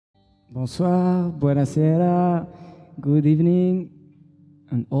Bonsoir, buonasera, good evening,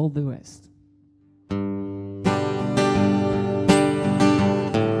 and all the rest.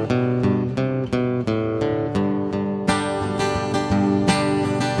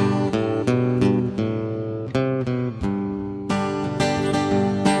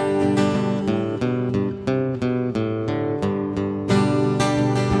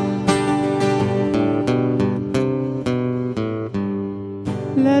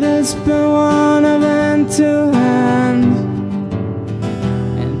 Let us burn one of hand to hand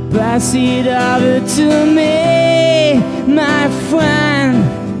and pass it over to me, my friend.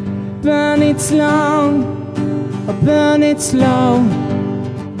 Burn it slow or burn it slow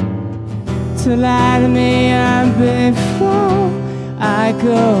to light me up before I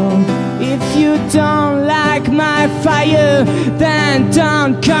go. If you don't like my fire, then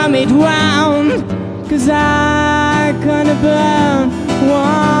don't come it round, 'cause I'm gonna burn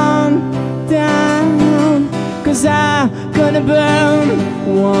one down, 'cause I'm gonna burn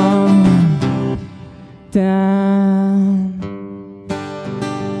one down.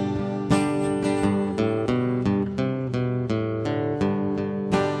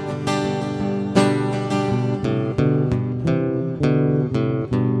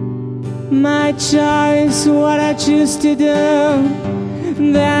 My choice, what I choose to do.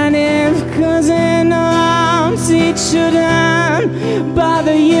 Then if cousin arms, it shouldn't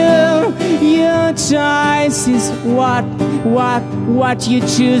bother you. Your choice is what you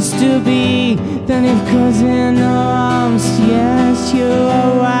choose to be. Then if cousin arms, yes, you're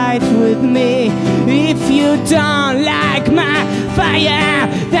alright with me. If you don't like my fire,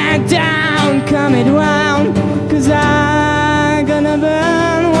 then don't come it round, 'cause I'm gonna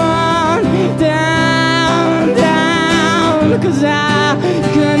burn one down, down, 'cause I'm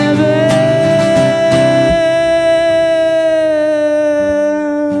gonna burn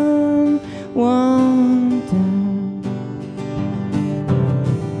one down.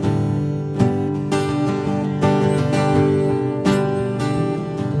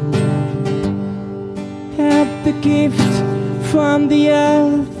 Have the gift from the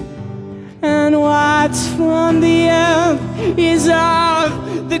earth, and what's from the earth is of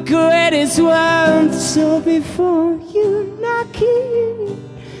the greatest world. So before you knock it,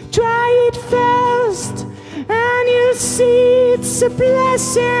 try it first, and you'll see it's a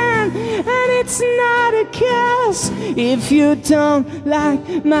blessing and it's not a curse. If you don't like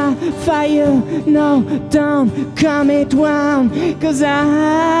my fire, no, don't come it round, 'cause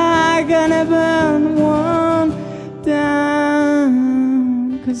I'm gonna burn one down,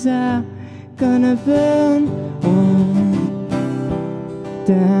 'cause I'm gonna burn one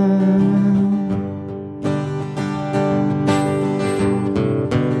down.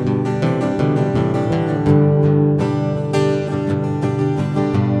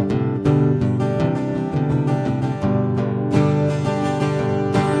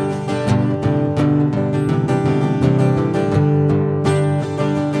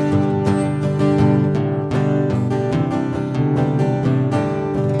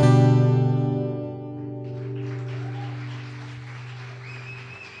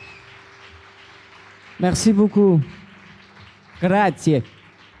 Merci beaucoup. Grazie.